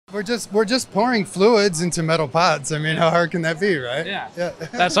We're just pouring fluids into metal pots. I mean, how hard can that be, right? Yeah. Yeah.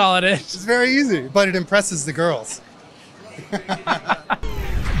 That's all it is. It's very easy, but it impresses the girls.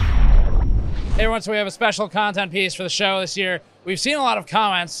 Hey everyone, so we have a special content piece for the show this year. We've seen a lot of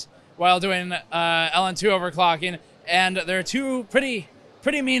comments while doing LN2 overclocking, and there are two pretty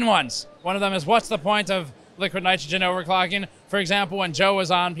mean ones. One of them is, what's the point of liquid nitrogen overclocking? For example, when Joe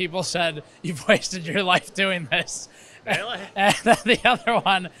was on, people said, you've wasted your life doing this. Really? And then the other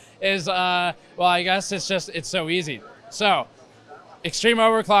one is, well, I guess it's so easy. So, extreme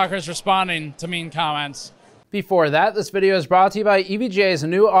overclockers responding to mean comments. Before that, this video is brought to you by EVGA's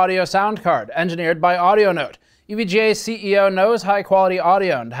new audio sound card, engineered by AudioNote. EVGA's CEO knows high-quality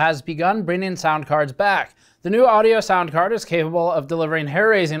audio and has begun bringing sound cards back. The new audio sound card is capable of delivering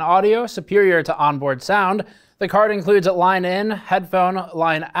hair-raising audio superior to onboard sound. The card includes a line in, headphone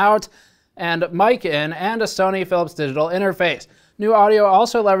line out, and mic in, and a Sony Philips digital interface. New audio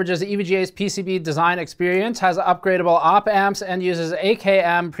also leverages EVGA's PCB design experience, has upgradable op amps, and uses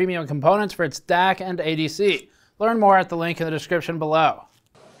AKM premium components for its DAC and ADC. Learn more at the link in the description below.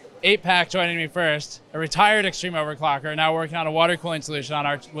 8-Pack joining me first, a retired extreme overclocker, now working on a water cooling solution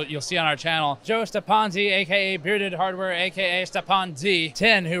on what you'll see on our channel. Joe SteponZ, aka Bearded Hardware, aka SteponZ.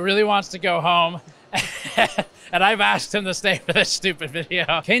 Tin, who really wants to go home, and I've asked him to stay for this stupid video.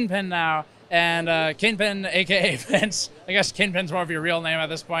 KINGPIN now. And KINGPIN, aka Vince. I guess KINGPIN's more of your real name at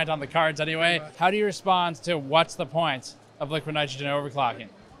this point on the cards anyway. How do you respond to what's the point of liquid nitrogen overclocking?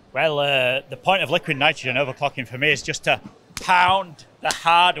 Well, the point of liquid nitrogen overclocking for me is just to pound the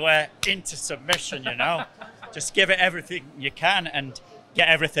hardware into submission, you know? Just give it everything you can and get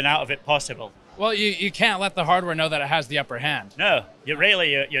everything out of it possible. Well, you can't let the hardware know that it has the upper hand. No, you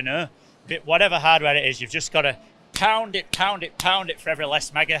really, you know, whatever hardware it is, you've just got to pound it for every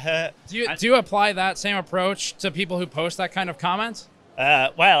less megahertz. Do you apply that same approach to people who post that kind of comment?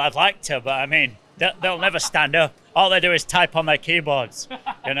 Well, I'd like to, but I mean, they'll never stand up. All they do is type on their keyboards,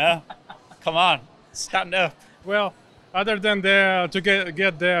 you know? Come on, stand up. Well, other than to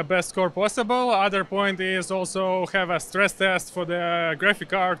get the best score possible, other point is also have a stress test for the graphic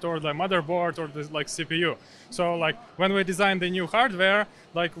card or the motherboard or the CPU. So like when we design the new hardware,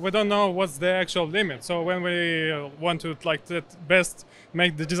 like we don't know what's the actual limit. So when we want to like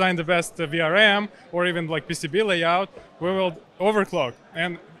design the best VRM or even like PCB layout, we will overclock.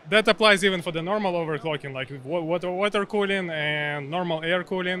 And that applies even for the normal overclocking, like water cooling and normal air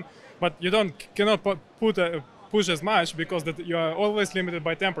cooling. But you cannot push as much because you are always limited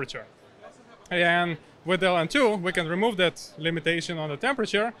by temperature. And with LN2, we can remove that limitation on the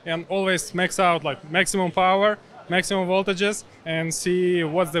temperature and always max out like maximum power, maximum voltages, and see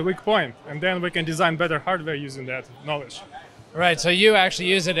what's the weak point. And then we can design better hardware using that knowledge. Right, so you actually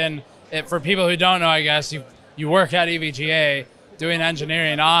use it for people who don't know, I guess, you work at EVGA doing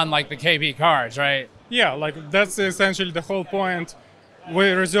engineering on like the KB cards, right? Yeah, like that's essentially the whole point.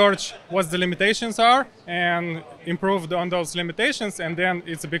 We research what the limitations are and improve on those limitations, and then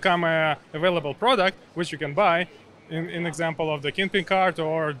it's become a available product which you can buy. In example of the KINGPIN card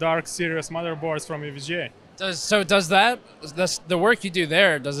or Dark series motherboards from EVGA. Does the work you do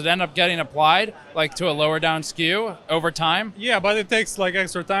there, does it end up getting applied like to a lower down SKU over time? Yeah, but it takes like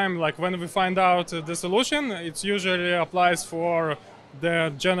extra time. Like when we find out the solution, it usually applies for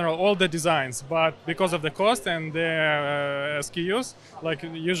the general all the designs, but because of the cost and the SKUs, like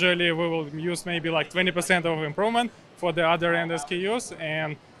usually we will use maybe like 20% of improvement for the other end SKUs,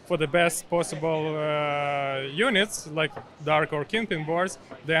 and for the best possible units like Dark or KINGPIN boards,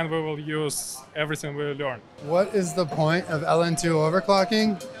 then we will use everything we learn. What is the point of LN2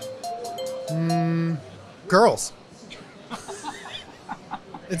 overclocking? Girls.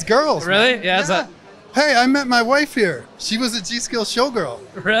 It's girls. Really? Man. Yeah. Hey, I met my wife here. She was a GSkill showgirl.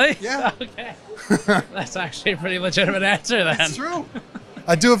 Really? Yeah. Okay. That's actually a pretty legitimate answer then. It's true.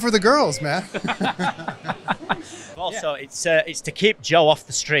 I do it for the girls, man. Also, it's to keep Joe off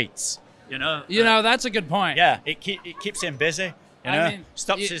the streets, you know. You know, that's a good point. Yeah, it keeps him busy, you know. I mean,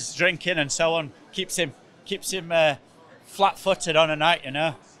 stops his drinking and so on. Keeps him flat-footed on a night, you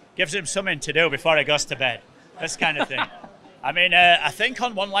know. Gives him something to do before he goes to bed. This kind of thing. I mean, I think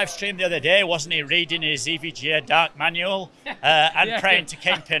on one live stream the other day, wasn't he reading his EVGA Dark manual and praying to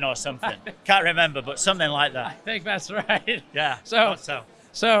KINGPIN or something? Can't remember, but something like that. I think that's right. Yeah.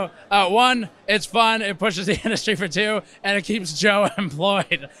 So one, it's fun, it pushes the industry for two, and it keeps Joe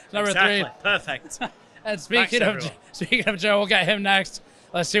employed. Number exactly. three. Perfect. And speaking of Joe, we'll get him next.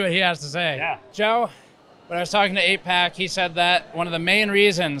 Let's see what he has to say. Yeah. Joe, when I was talking to 8-Pack, he said that one of the main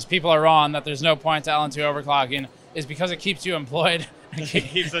reasons people are wrong that there's no point to LN2 overclocking is because it keeps you employed. It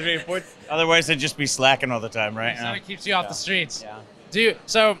keeps them employed. Otherwise, they'd just be slacking all the time, right? So it keeps you off the streets. Yeah.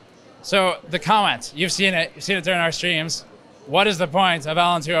 So the comments, you've seen it during our streams. What is the point of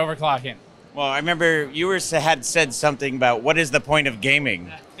LN2 overclocking? Well, I remember you had said something about what is the point of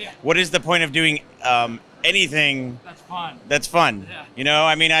gaming? Yeah. What is the point of doing anything that's fun? Yeah. You know,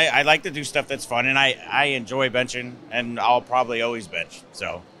 I mean, I like to do stuff that's fun, and I enjoy benching, and I'll probably always bench.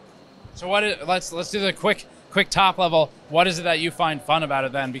 So let's do the quick top level. What is it that you find fun about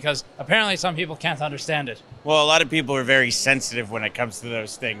it then? Because apparently some people can't understand it. Well, a lot of people are very sensitive when it comes to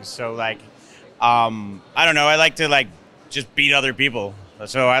those things. So like, I don't know. I like to like just beat other people.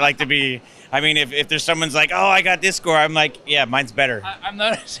 So I like to be. I mean, if there's someone's like, oh, I got this score, I'm like, yeah, mine's better. I'm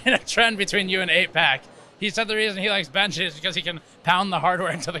noticing a trend between you and 8-Pack. He said the reason he likes benches is because he can pound the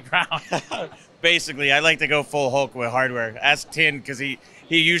hardware into the ground. Basically, I like to go full Hulk with hardware. Ask Tin because he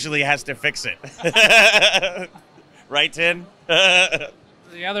usually has to fix it. Right, Tin? The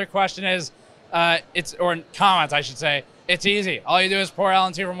other question is, or comment, I should say, it's easy. All you do is pour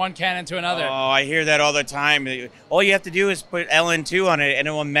LN2 from one cannon to another. Oh, I hear that all the time. All you have to do is put LN2 on it, and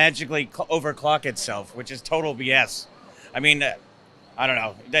it will magically overclock itself, which is total BS. I mean, I don't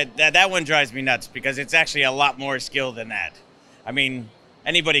know. That one drives me nuts because it's actually a lot more skill than that. I mean,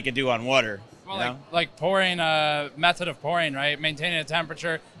 anybody could do on water. Well, like pouring, method of pouring, right? Maintaining a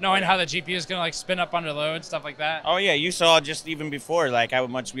temperature, knowing how the GPU is going to like spin up under load, stuff like that. Oh yeah, you saw just even before, like how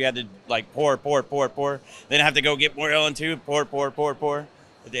much we had to like pour, then have to go get more LN2, pour.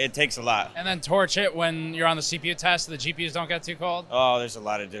 It takes a lot. And then torch it when you're on the CPU test so the GPUs don't get too cold. Oh, there's a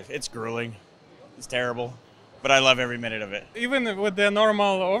lot of it's grueling. It's terrible. But I love every minute of it. Even with the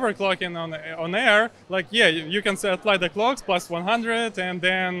normal overclocking on air, like, yeah, you can apply the clocks plus 100 and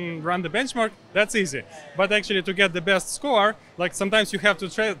then run the benchmark. That's easy. But actually to get the best score, like sometimes you have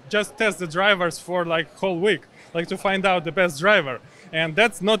to just test the drivers for like whole week, like to find out the best driver. And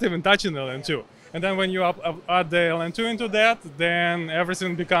that's not even touching LN2. And then when you add the LN2 into that, then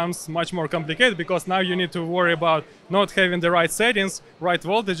everything becomes much more complicated because now you need to worry about not having the right settings, right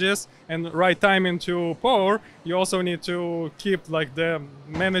voltages, and right timing to power. You also need to keep like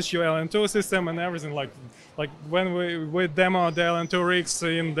manage your LN2 system and everything. Like when we demo the LN2 rigs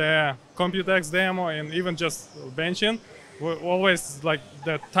in the Computex demo and even just benching, we always like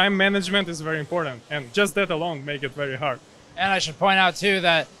the time management is very important, and just that alone make it very hard. And I should point out too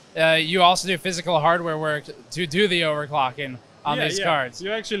that you also do physical hardware work to do the overclocking on these cards.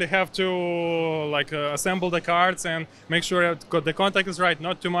 You actually have to like assemble the cards and make sure the contact is right,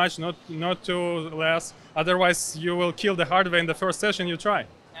 not too much, not too less. Otherwise, you will kill the hardware in the first session you try.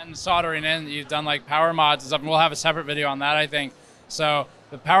 And soldering in, you've done like power mods and stuff, and we'll have a separate video on that, I think. So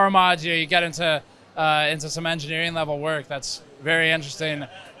the power mods, you get into some engineering level work that's very interesting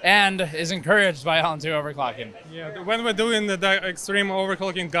and is encouraged by LN2 overclocking. Yeah, when we're doing the extreme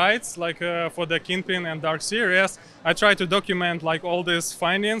overclocking guides, like for the KINGPIN and Dark series, I try to document like all these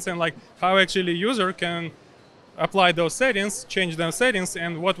findings and like how actually user can apply those settings, change those settings,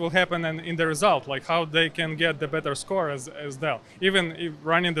 and what will happen in the result, like how they can get the better score as well. Even if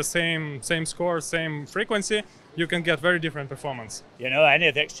running the same score, same frequency, you can get very different performance. You know, any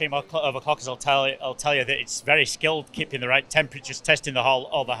of the extreme overclockers will tell you that it's very skilled, keeping the right temperatures, testing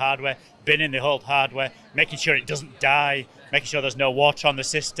all the hardware, binning the whole hardware, making sure it doesn't die, making sure there's no water on the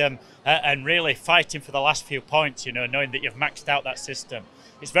system, and really fighting for the last few points, you know, knowing that you've maxed out that system.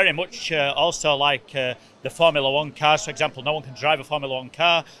 It's very much also like the Formula 1 cars, for example. No one can drive a Formula 1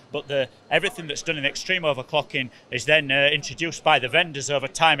 car, but everything that's done in extreme overclocking is then introduced by the vendors over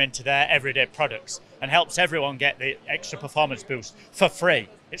time into their everyday products and helps everyone get the extra performance boost for free.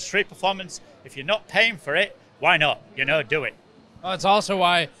 It's free performance. If you're not paying for it, why not? You know, do it. Well, it's also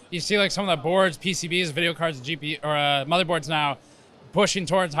why you see like some of the boards, PCBs, video cards, GPU, or motherboards now pushing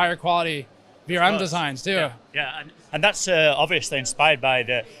towards higher quality VRM designs too. Yeah, and that's obviously inspired by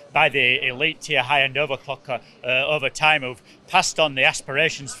the elite tier high-end overclocker over time who've passed on the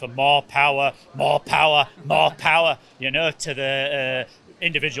aspirations for more power, you know, to the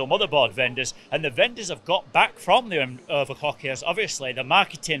individual motherboard vendors, and the vendors have got back from the overclockers, obviously, the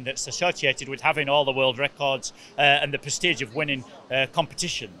marketing that's associated with having all the world records and the prestige of winning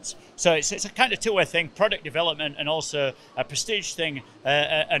competitions. So it's a kind of two-way thing, product development and also a prestige thing,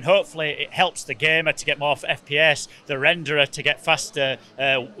 and hopefully it helps the gamer to get more FPS, the renderer to get faster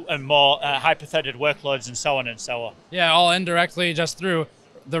and more hyper-threaded workloads, and so on and so on. Yeah, all indirectly just through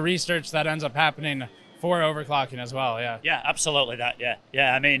the research that ends up happening for overclocking as well, yeah. Yeah, absolutely that, yeah.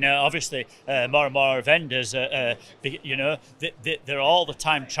 Yeah, I mean, obviously, more and more vendors, you know, they're all the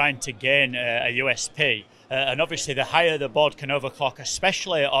time trying to gain a USP. And obviously, the higher the board can overclock,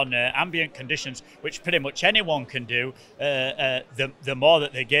 especially on ambient conditions, which pretty much anyone can do, the more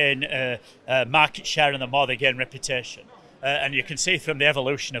that they gain market share and the more they gain reputation. And you can see from the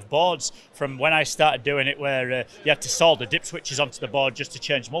evolution of boards, from when I started doing it where you had to solder dip switches onto the board just to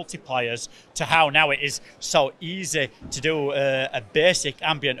change multipliers, to how now it is so easy to do a basic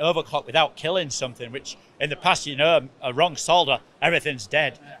ambient overclock without killing something, which in the past, you know, a wrong solder, everything's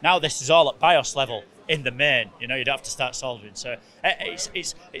dead. Now this is all at BIOS level in the main, you know, you don't have to start soldering. So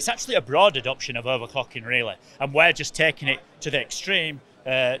it's actually a broad adoption of overclocking, really. And we're just taking it to the extreme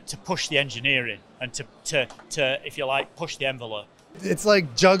to push the engineering and to, if you like, push the envelope. It's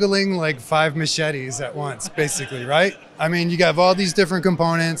like juggling like 5 machetes at once, basically, right? I mean, you have all these different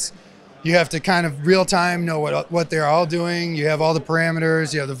components. You have to kind of real time know what they're all doing. You have all the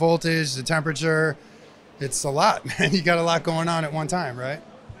parameters, you have the voltage, the temperature. It's a lot, man. You got a lot going on at one time, right?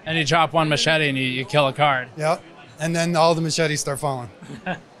 And you drop one machete and you kill a card. Yep. And then all the machetes start falling.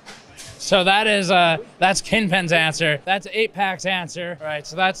 So that's KINGPIN's answer. That's 8Pack's answer. All right,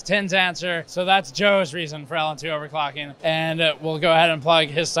 so that's Tin's answer. So that's Joe's reason for LN2 overclocking. And we'll go ahead and plug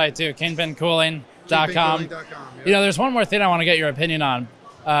his site too, kingpincooling.com. KingPinCooling.com, yeah. You know, there's one more thing I want to get your opinion on.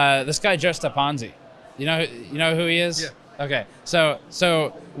 This guy Joe SteponZ. You know who he is? Yeah. Okay.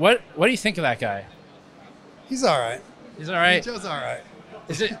 So what do you think of that guy? He's all right. He's all right. Joe's all right.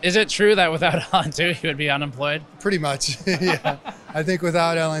 Is it true that without LN2 he would be unemployed? Pretty much, yeah. I think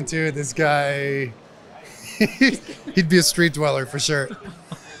without LN2, this guy, he'd be a street dweller for sure.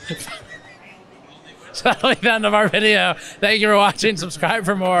 So that'll be the end of our video. Thank you for watching. Subscribe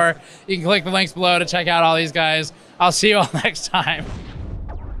for more. You can click the links below to check out all these guys. I'll see you all next time.